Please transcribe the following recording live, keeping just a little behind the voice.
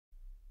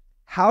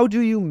how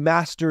do you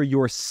master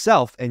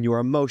yourself and your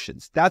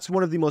emotions? That's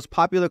one of the most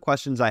popular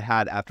questions I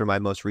had after my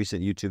most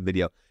recent YouTube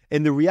video.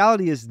 And the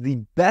reality is the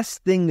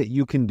best thing that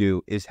you can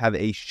do is have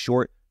a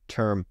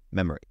short-term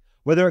memory.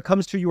 Whether it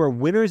comes to your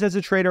winners as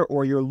a trader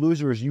or your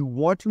losers, you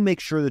want to make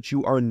sure that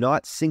you are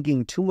not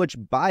sinking too much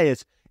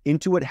bias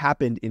into what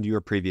happened into your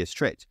previous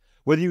trades.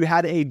 Whether you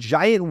had a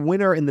giant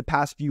winner in the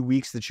past few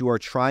weeks that you are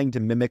trying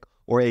to mimic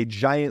or a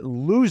giant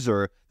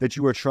loser that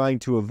you are trying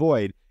to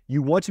avoid,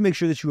 you want to make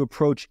sure that you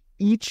approach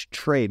each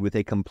trade with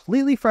a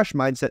completely fresh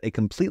mindset, a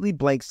completely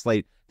blank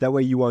slate. That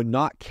way you are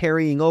not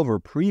carrying over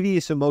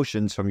previous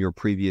emotions from your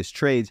previous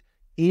trades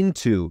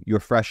into your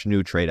fresh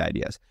new trade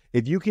ideas.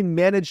 If you can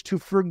manage to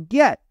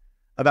forget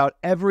about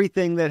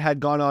everything that had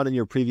gone on in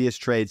your previous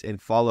trades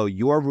and follow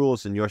your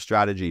rules and your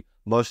strategy,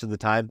 most of the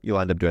time you'll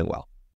end up doing well.